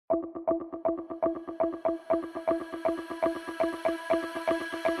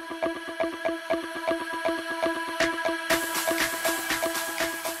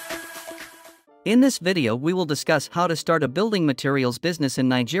In this video we will discuss how to start a building materials business in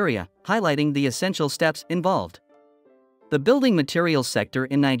Nigeria, highlighting the essential steps involved. The building materials sector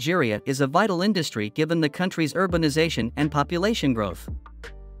in Nigeria is a vital industry given the country's urbanization and population growth.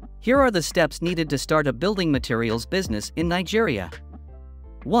 Here are the steps needed to start a building materials business in Nigeria.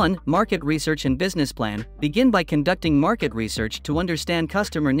 1. Market research and business plan. Begin by conducting market research to understand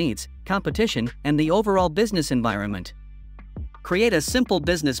customer needs, competition, and the overall business environment. Create a simple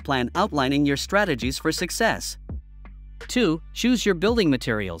business plan outlining your strategies for success. 2. Choose your building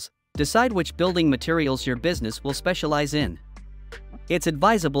materials. Decide which building materials your business will specialize in. It's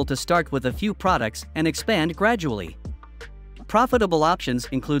advisable to start with a few products and expand gradually. Profitable options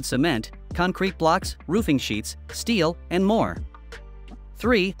include cement, concrete blocks, roofing sheets, steel, and more.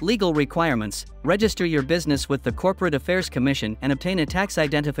 3. Legal requirements. Register your business with the Corporate Affairs Commission and obtain a tax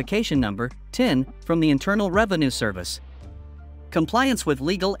identification number, TIN, from the Internal Revenue Service. Compliance with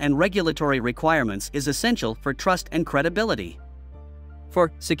legal and regulatory requirements is essential for trust and credibility. 4.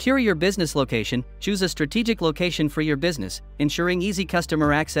 Secure your business location. Choose a strategic location for your business, ensuring easy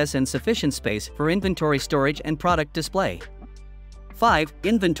customer access and sufficient space for inventory storage and product display. 5.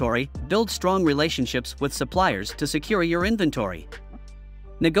 Inventory. Build strong relationships with suppliers to secure your inventory.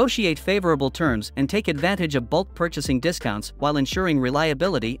 Negotiate favorable terms and take advantage of bulk purchasing discounts while ensuring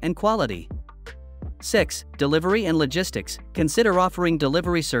reliability and quality. 6. Delivery and logistics. Consider offering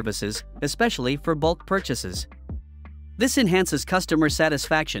delivery services, especially for bulk purchases. This enhances customer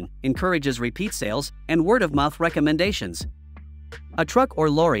satisfaction, encourages repeat sales, and word-of-mouth recommendations. A truck or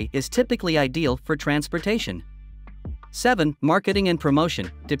lorry is typically ideal for transportation. 7. Marketing and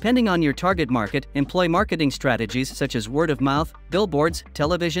promotion. Depending on your target market, employ marketing strategies such as word-of-mouth, billboards,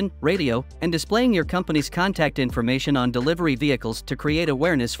 television, radio, and displaying your company's contact information on delivery vehicles to create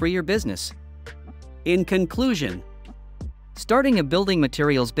awareness for your business. In conclusion, starting a building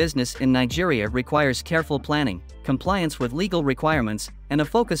materials business in Nigeria requires careful planning, compliance with legal requirements, and a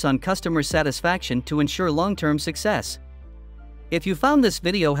focus on customer satisfaction to ensure long-term success. If you found this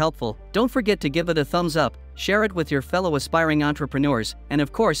video helpful, don't forget to give it a thumbs up, share it with your fellow aspiring entrepreneurs, and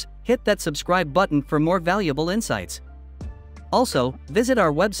of course, hit that subscribe button for more valuable insights. Also, visit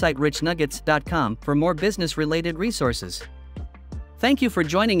our website richnuggets.com for more business-related resources. Thank you for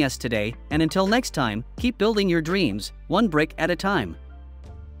joining us today, and until next time, keep building your dreams, one brick at a time.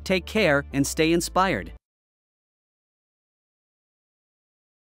 Take care and stay inspired.